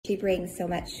she brings so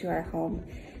much to our home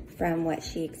from what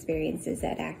she experiences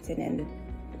at Acton and the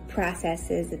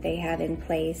processes that they have in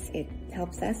place. It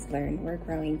helps us learn. We're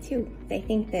growing too. I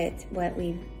think that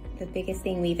the biggest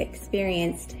thing we've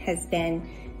experienced has been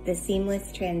the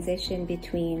seamless transition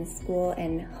between school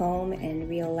and home and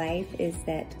real life, is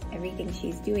that everything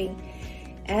she's doing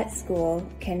at school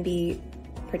can be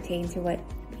pertain to what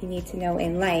you need to know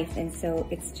in life. And so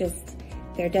it's just,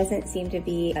 there doesn't seem to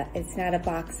be, it's not a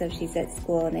box of she's at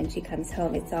school and then she comes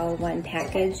home. It's all one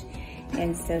package.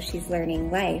 And so she's learning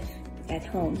life at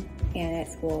home and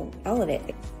at school, all of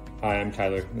it. Hi, I'm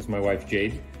Tyler. This is my wife,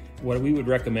 Jade. What we would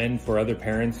recommend for other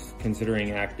parents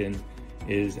considering Acton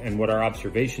is, and what our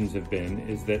observations have been,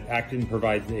 is that Acton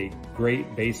provides a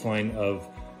great baseline of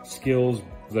skills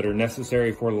that are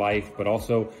necessary for life, but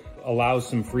also allows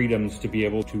some freedoms to be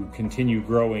able to continue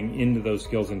growing into those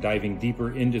skills and diving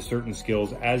deeper into certain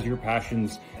skills as your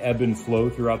passions ebb and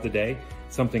flow throughout the day.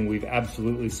 Something we've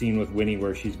absolutely seen with Winnie,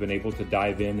 where she's been able to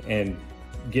dive in and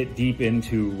get deep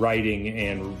into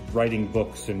writing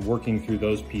books and working through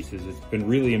those pieces. It's been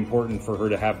really important for her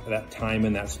to have that time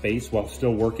and that space while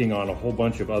still working on a whole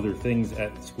bunch of other things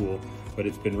at school. But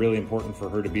it's been really important for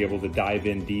her to be able to dive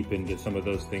in deep into some of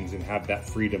those things and have that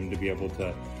freedom to be able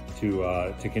to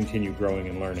continue growing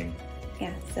and learning.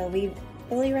 Yeah, so we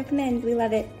fully recommend. We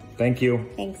love it. Thank you.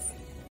 Thanks.